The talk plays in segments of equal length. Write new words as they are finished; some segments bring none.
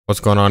What's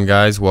going on,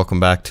 guys?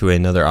 Welcome back to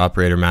another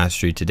Operator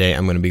Mastery. Today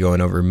I'm going to be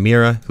going over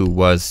Mira, who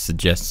was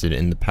suggested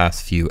in the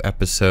past few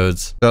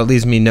episodes. So it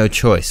leaves me no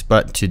choice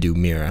but to do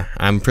Mira.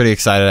 I'm pretty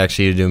excited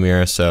actually to do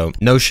Mira, so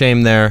no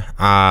shame there.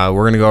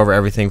 We're going to go over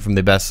everything from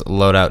the best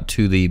loadout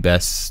to the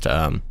best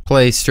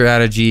play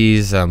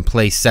strategies,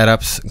 play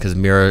setups, because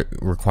Mira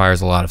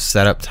requires a lot of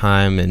setup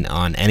time and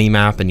on any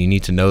map, and you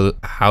need to know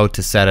how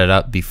to set it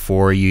up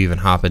before you even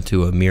hop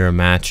into a Mira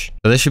match.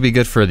 So this should be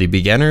good for the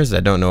beginners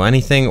that don't know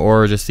anything,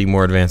 or just the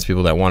more advanced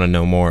people that want to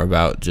know more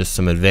about just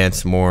some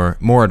advanced, more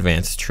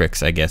advanced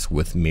tricks, I guess,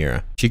 with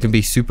Mira. She can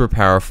be super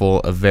powerful,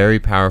 a very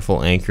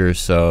powerful anchor,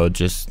 so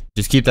just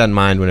keep that in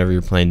mind whenever you're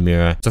playing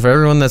Mira. So for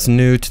everyone that's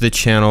new to the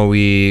channel,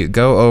 we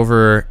go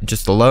over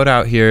just the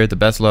loadout here, the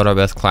best loadout,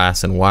 best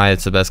class, and why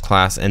it's the best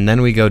class, and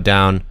then we go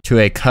down to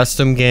a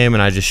custom game,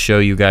 and I just show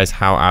you guys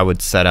how I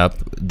would set up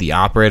the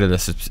operator,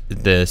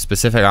 the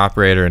specific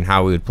operator, and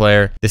how we would play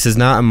her. This is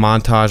not a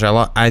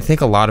montage. I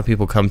think a lot of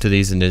people come to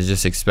these and they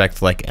just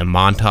expect like a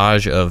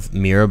montage of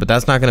Mira, but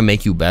that's not going to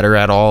make you better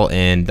at all,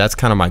 and that's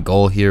kind of my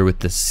goal here with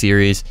this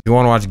series. If you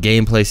want to watch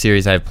gameplay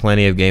series, I have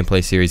plenty of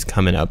gameplay series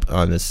coming up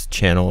on this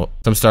channel.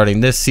 Some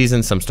starting this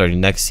season, some starting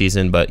next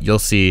season, but you'll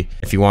see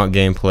if you want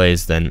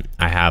gameplays, then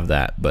I have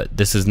that. But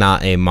this is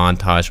not a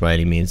montage by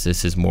any means.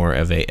 This is more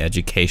of a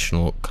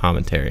educational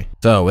commentary.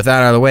 So with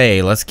that out of the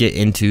way, let's get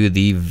into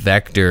the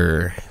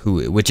Vector,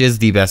 which is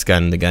the best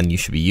gun, the gun you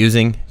should be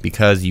using,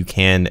 because you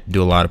can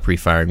do a lot of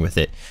pre-firing with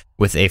it.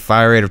 With a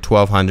fire rate of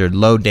 1200,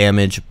 low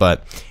damage,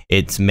 but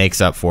it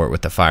makes up for it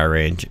with the fire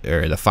range,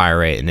 or the fire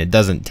rate, and it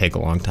doesn't take a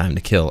long time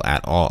to kill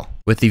at all.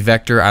 With the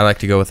Vector, I like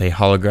to go with a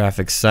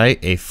holographic sight,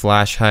 a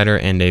flash hider,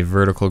 and a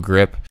vertical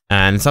grip.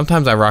 And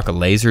sometimes I rock a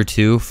laser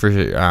too, for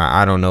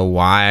I don't know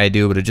why I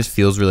do, but it just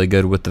feels really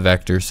good with the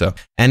Vector. So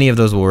any of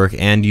those will work,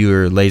 and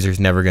your laser's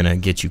never gonna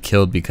get you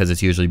killed because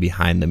it's usually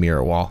behind the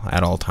mirror wall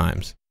at all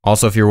times.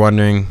 Also, if you're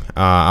wondering,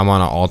 I'm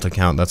on an alt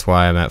account. That's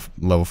why I'm at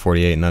level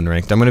 48 and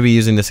unranked. I'm going to be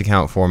using this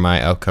account for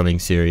my upcoming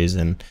series,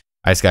 and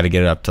I just got to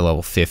get it up to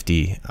level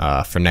 50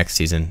 for next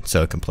season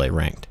so it can play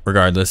ranked.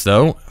 Regardless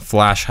though,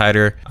 flash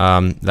hider,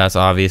 that's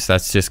obvious.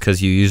 That's just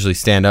because you usually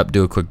stand up,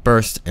 do a quick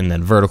burst, and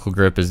then vertical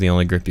grip is the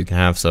only grip you can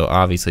have, so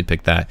obviously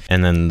pick that.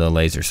 And then the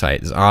laser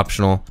sight is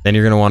optional. Then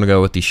you're going to want to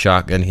go with the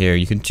shotgun here.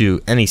 You can do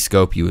any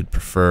scope you would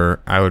prefer.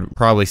 I would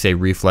probably say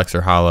reflex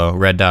or hollow.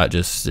 Red dot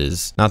just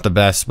is not the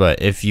best,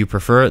 but if you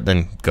prefer it,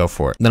 then go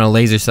for it. Then a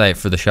laser sight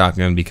for the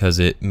shotgun because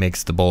it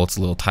makes the bullets a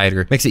little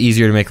tighter, makes it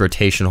easier to make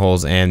rotation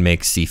holes and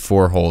make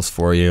C4 holes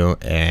for you.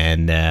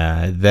 And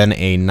then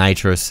a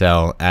nitro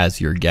cell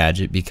as your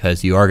gadget,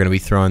 because you are going to be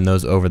throwing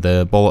those over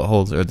the bullet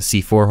holes or the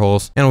C4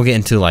 holes, and we'll get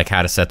into like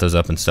how to set those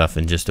up and stuff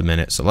in just a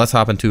minute. So let's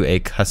hop into a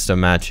custom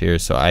match here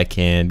so I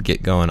can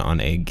get going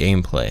on a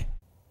gameplay.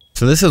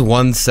 So this is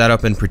one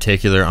setup in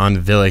particular on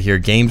Villa here,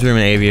 games room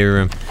and aviator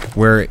room,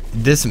 where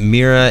this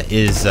Mira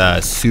is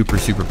super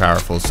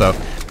powerful. So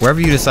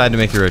wherever you decide to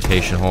make your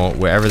rotation hole,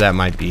 wherever that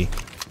might be,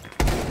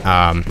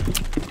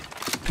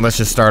 let's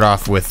just start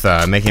off with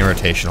making a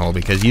rotation hole,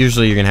 because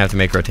usually you're gonna have to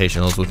make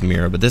rotation holes with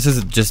Mira, but this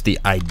is just the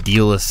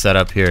idealist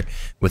setup here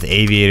with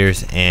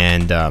aviators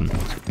and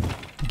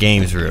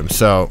games room.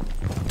 So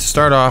to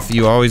start off,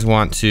 you always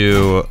want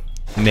to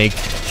make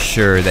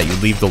sure that you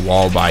leave the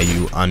wall by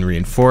you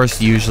unreinforced,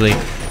 usually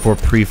for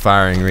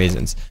pre-firing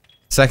reasons.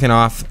 Second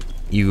off,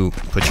 you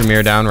put your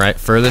Mira down right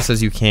furthest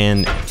as you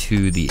can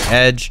to the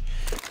edge,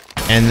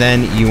 and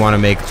then you want to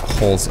make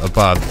holes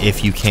above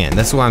if you can.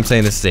 That's why I'm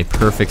saying this is a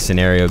perfect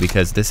scenario,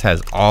 because this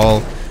has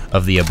all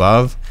of the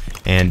above,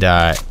 and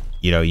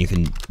you know, you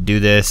can do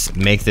this,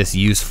 make this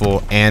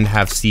useful, and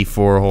have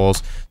C4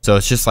 holes. So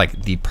it's just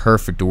like the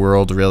perfect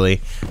world, really.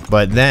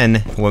 But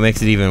then what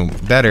makes it even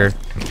better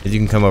is you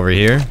can come over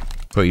here,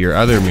 put your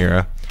other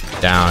Mira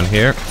down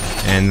here,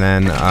 and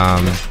then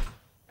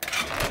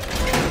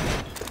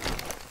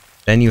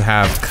you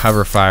have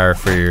cover fire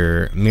for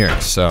your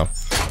Mira. So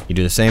you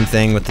do the same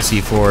thing with the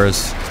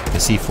C4s, the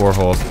C4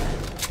 holes,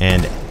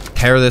 and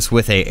pair this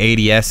with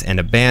a ADS and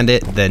a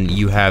bandit, then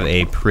you have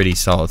a pretty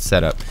solid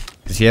setup.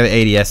 Because if you have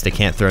ADS, they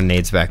can't throw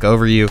nades back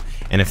over you,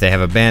 and if they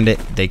have a bandit,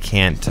 they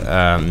can't,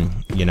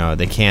 you know,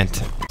 they can't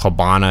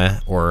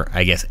Habana, or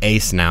I guess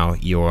ace now,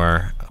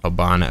 your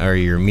Habana or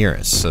your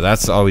Miras. So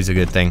that's always a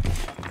good thing.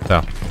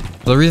 So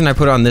the reason I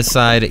put it on this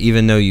side,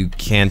 even though you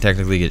can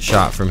technically get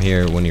shot from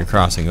here when you're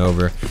crossing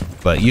over,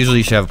 but usually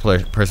you should have a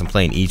person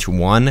playing each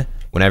one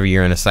whenever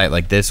you're in a site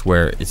like this,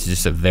 where it's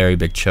just a very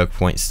big choke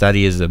point.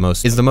 Study is the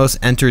most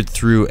entered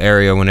through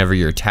area whenever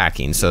you're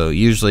attacking. So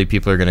usually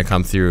people are going to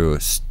come through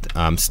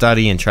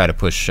study and try to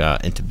push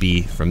into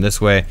B from this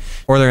way,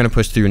 or they're going to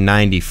push through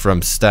 90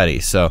 from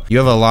study. So you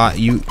have a lot,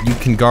 you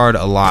can guard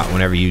a lot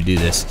whenever you do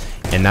this,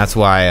 and that's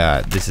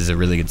why this is a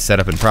really good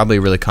setup, and probably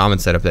a really common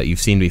setup that you've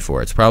seen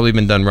before. It's probably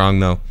been done wrong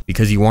though,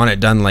 because you want it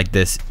done like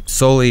this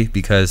solely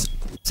because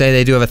say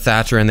they do have a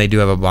Thatcher and they do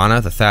have a Habana,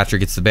 the Thatcher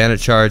gets the bandit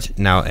charge,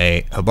 now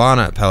a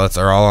Habana pellets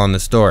are all on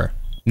this door.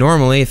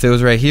 Normally, if it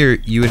was right here,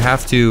 you would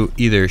have to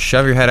either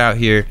shove your head out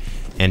here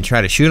and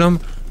try to shoot them,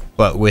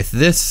 but with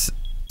this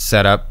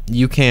setup,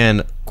 you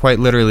can quite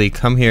literally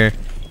come here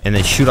and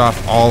then shoot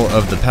off all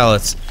of the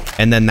pellets,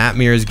 and then that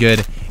mirror is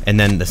good. And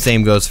then the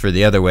same goes for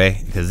the other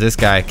way, because this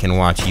guy can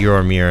watch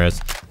your mirror for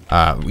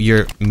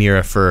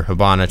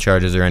Hibana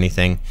charges or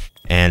anything,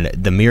 and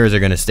the mirrors are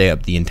going to stay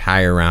up the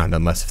entire round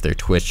unless if they're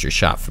twitched or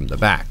shot from the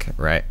back,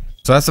 right?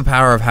 So that's the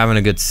power of having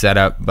a good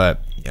setup.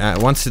 But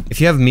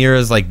if you have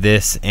mirrors like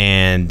this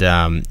and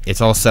it's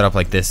all set up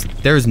like this,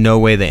 there's no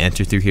way they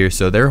enter through here,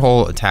 so their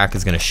whole attack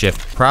is going to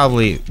shift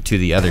probably to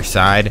the other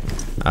side.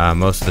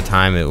 Most of the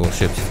time it will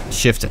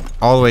shift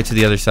all the way to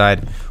the other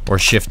side, or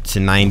shift to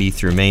 90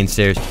 through main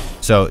stairs.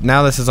 So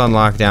now this is on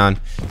lockdown.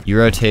 You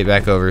rotate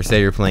back over,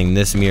 say you're playing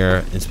this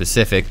mirror in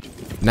specific.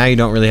 Now you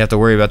don't really have to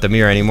worry about the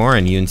mirror anymore,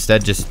 and you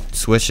instead just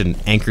switch and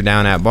anchor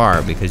down at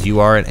bar, because you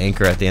are an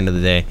anchor at the end of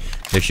the day.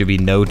 There should be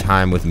no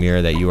time with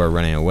mirror that you are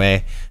running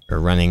away or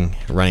running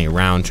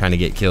around trying to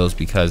get kills,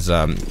 because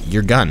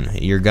your gun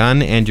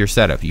and your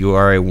setup. You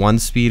are a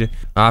 1-speed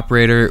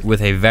operator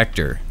with a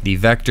vector. The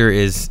vector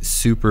is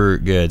super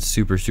good,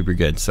 super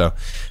good. So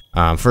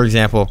for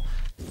example,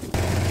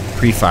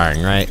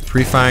 pre-firing, right?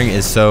 Pre-firing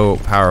is so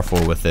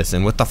powerful with this,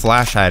 and with the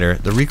flash hider,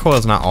 the recoil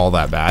is not all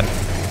that bad,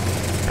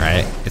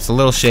 right? It's a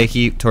little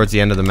shaky towards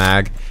the end of the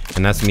mag,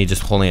 and that's me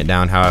just holding it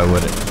down how I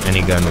would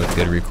any gun with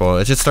good recoil.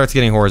 It just starts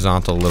getting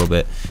horizontal a little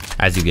bit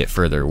as you get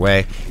further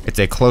away. It's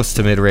a close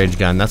to mid-range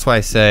gun. That's why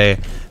I say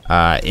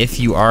if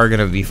you are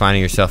going to be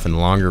finding yourself in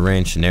longer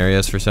range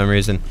scenarios for some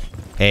reason,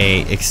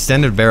 a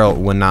extended barrel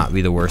would not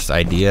be the worst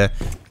idea,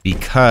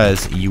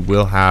 because you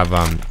will have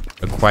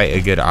quite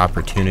a good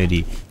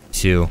opportunity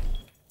to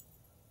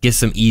get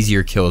some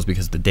easier kills,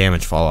 because the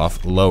damage fall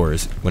off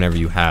lowers whenever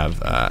you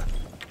have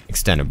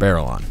extended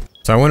barrel on.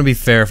 So I want to be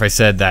fair if I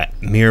said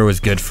that mirror was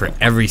good for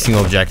every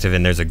single objective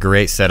and there's a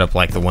great setup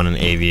like the one in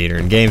Aviator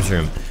and Games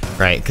Room,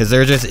 right? Because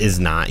there just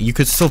is not. You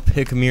could still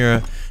pick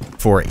Mira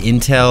for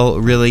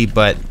intel really,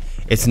 but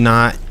it's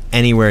not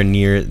anywhere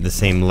near the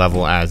same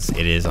level as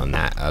it is on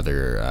that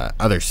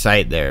other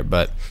site there.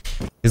 But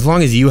as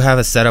long as you have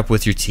a setup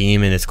with your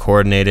team and it's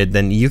coordinated,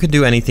 then you can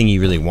do anything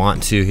you really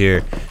want to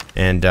here,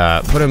 and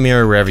put a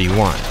mirror wherever you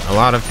want. A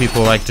lot of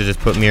people like to just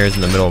put mirrors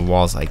in the middle of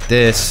walls like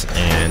this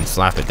and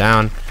slap it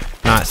down.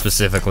 Not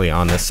specifically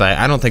on this site.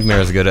 I don't think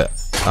mirrors are good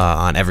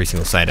on every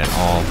single site at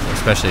all,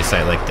 especially a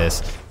site like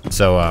this.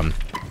 So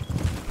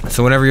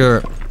so whenever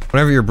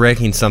you're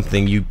breaking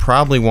something, you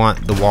probably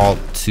want the wall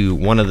to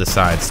one of the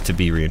sides to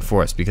be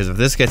reinforced, because if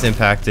this gets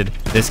impacted,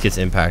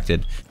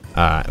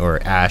 or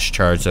ash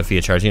charge,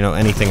 Sophia charge, you know,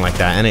 anything like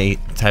that, any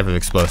type of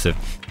explosive,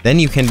 then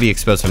you can be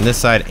exposed from this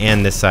side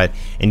and this side,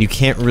 and you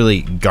can't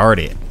really guard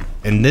it.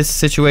 In this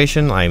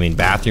situation, I mean,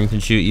 bathroom can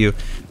shoot you,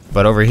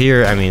 but over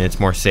here, I mean,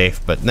 it's more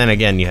safe. But then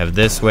again, you have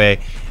this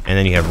way, and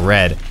then you have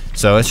red.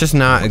 So it's just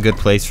not a good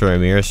place for a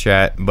mirror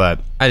strat, but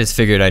I just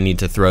figured I need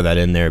to throw that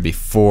in there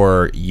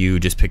before you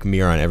just pick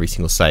mirror on every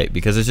single site,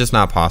 because it's just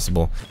not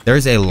possible.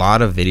 There's a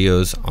lot of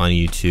videos on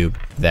YouTube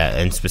that,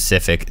 in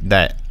specific,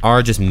 that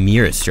are just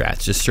mirror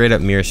strats, just straight up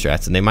mirror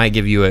strats, and they might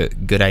give you a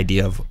good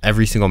idea of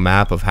every single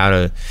map of how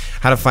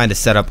to find a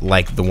setup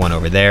like the one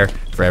over there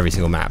for every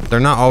single map.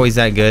 They're not always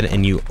that good,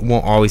 and you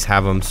won't always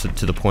have them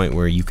to the point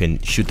where you can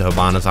shoot the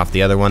Hibanas off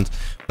the other ones,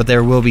 but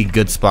there will be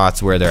good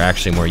spots where they're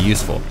actually more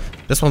useful.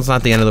 This one's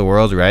not the end of the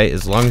world, right?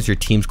 As long as your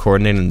team's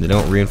coordinated and they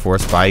don't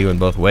reinforce by you in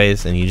both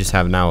ways, and you just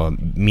have now a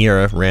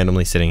mirror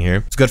randomly sitting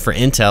here. It's good for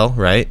intel,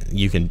 right?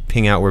 You can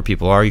ping out where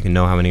people are, you can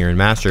know how many are in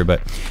master,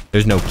 but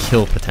there's no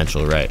kill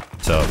potential, right?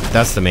 So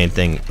that's the main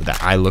thing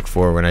that I look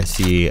for when I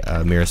see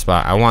a mirror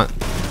spot. I want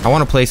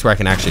a place where I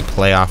can actually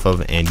play off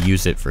of and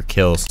use it for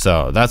kills.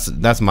 So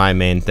that's my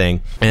main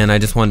thing, and I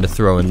just wanted to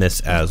throw in this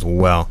as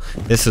well.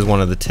 This is one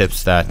of the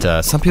tips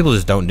that some people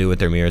just don't do with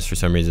their mirrors for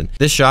some reason.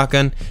 This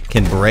shotgun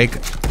can break,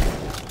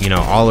 you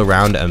know, all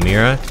around a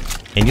mirror,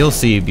 and you'll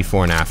see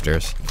before and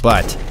afters,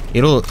 but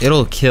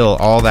it'll kill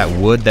all that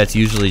wood that's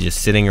usually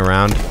just sitting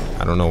around.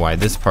 I don't know why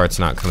this part's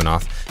not coming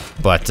off,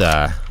 but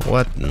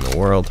what in the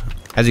world?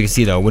 As you can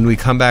see though, when we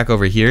come back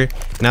over here,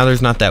 now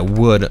there's not that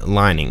wood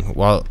lining.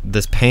 While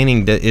this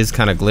painting is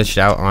kind of glitched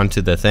out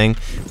onto the thing,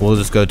 we'll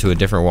just go to a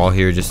different wall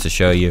here just to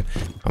show you.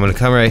 I'm gonna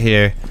come right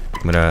here,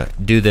 I'm gonna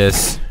do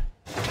this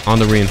on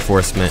the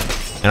reinforcement,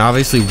 and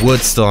obviously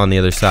wood's still on the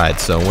other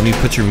side. So when you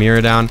put your mirror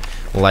down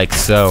like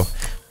so,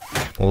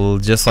 well,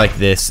 just like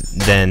this,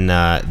 then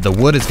the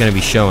wood is going to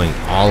be showing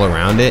all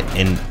around it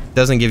and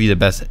doesn't give you the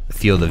best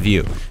field of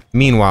view.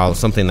 Meanwhile,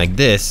 something like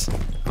this,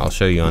 I'll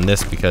show you on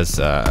this, because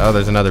oh,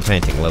 there's another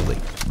painting, lovely.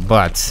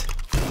 But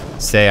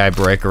say I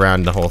break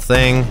around the whole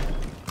thing,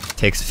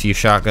 takes a few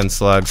shotgun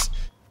slugs,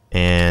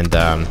 and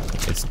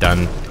it's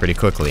done pretty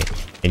quickly.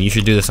 And you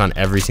should do this on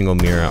every single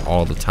mirror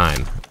all the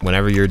time.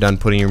 Whenever you're done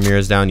putting your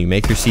mirrors down, you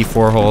make your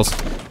C4 holes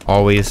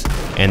always,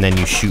 and then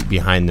you shoot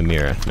behind the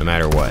mirror no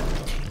matter what.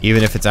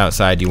 Even if it's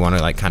outside, you want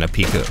to like kind of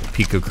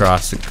peek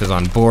across, because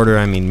on border,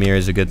 I mean, mirror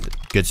is a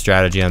good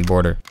strategy on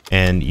border,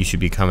 and you should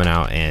be coming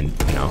out and,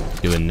 you know,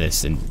 doing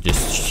this and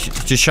just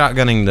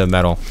shotgunning the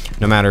metal,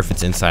 no matter if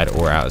it's inside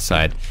or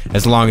outside,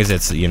 as long as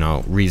it's, you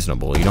know,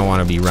 reasonable. You don't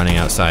want to be running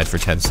outside for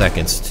 10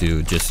 seconds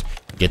to just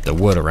get the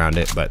wood around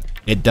it, but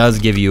it does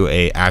give you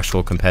a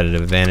actual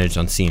competitive advantage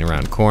on seeing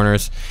around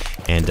corners.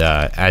 And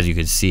as you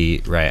can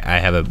see, right, I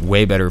have a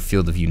way better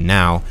field of view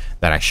now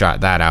that I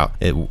shot that out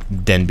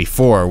than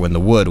before when the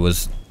wood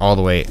was all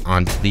the way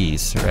onto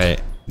these, right?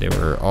 They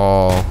were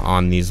all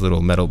on these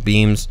little metal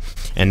beams,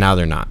 and now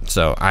they're not.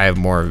 So I have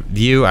more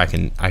view. I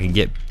can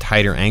get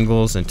tighter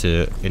angles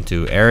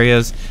into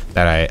areas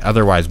that I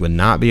otherwise would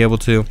not be able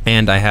to.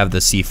 And I have the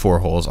C4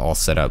 holes all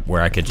set up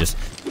where I could just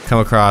come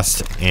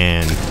across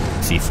and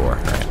C4. All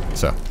right,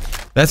 so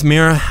that's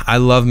Mira. I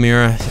love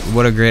Mira.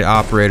 What a great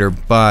operator,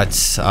 but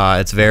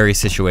it's very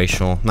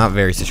situational. Not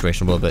very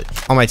situational, but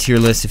on my tier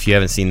list, if you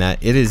haven't seen that,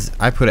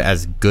 I put it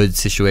as good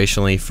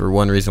situationally for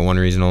one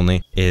reason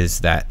only,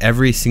 is that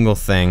every single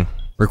thing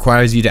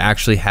requires you to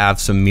actually have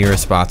some Mira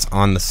spots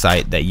on the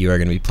site that you are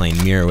going to be playing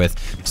Mira with.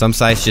 Some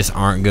sites just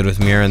aren't good with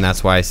Mira, and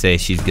that's why I say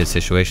she's good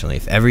situationally.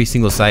 If every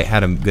single site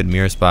had a good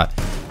Mira spot,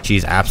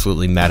 she's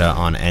absolutely meta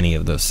on any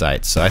of those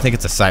sites. So I think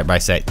it's a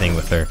site-by-site thing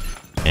with her.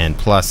 And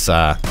plus,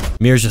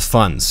 Mira's just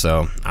fun,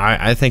 so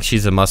I think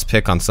she's a must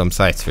pick on some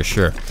sites for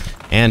sure.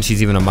 And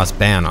she's even a must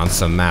ban on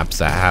some maps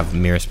that have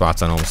Mira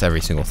spots on almost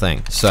every single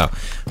thing. So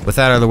with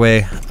that out of the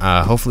way,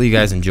 hopefully you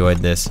guys enjoyed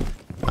this.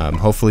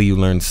 Hopefully you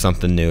learned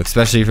something new,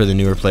 especially for the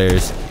newer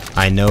players.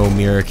 I know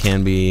Mira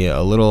can be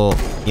a little,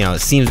 it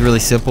seems really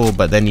simple,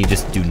 but then you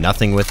just do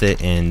nothing with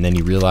it, and then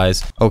you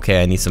realize,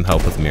 okay, I need some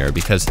help with Mira,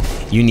 because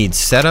you need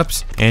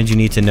setups, and you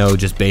need to know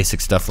just basic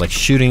stuff like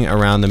shooting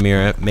around the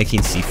Mira,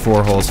 making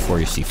C4 holes for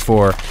your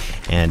C4,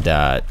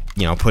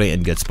 and putting it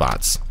in good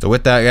spots. So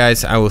with that,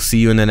 guys, I will see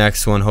you in the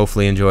next one.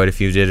 Hopefully you enjoyed.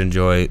 If you did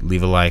enjoy,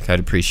 leave a like.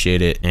 I'd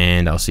appreciate it,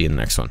 and I'll see you in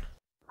the next one.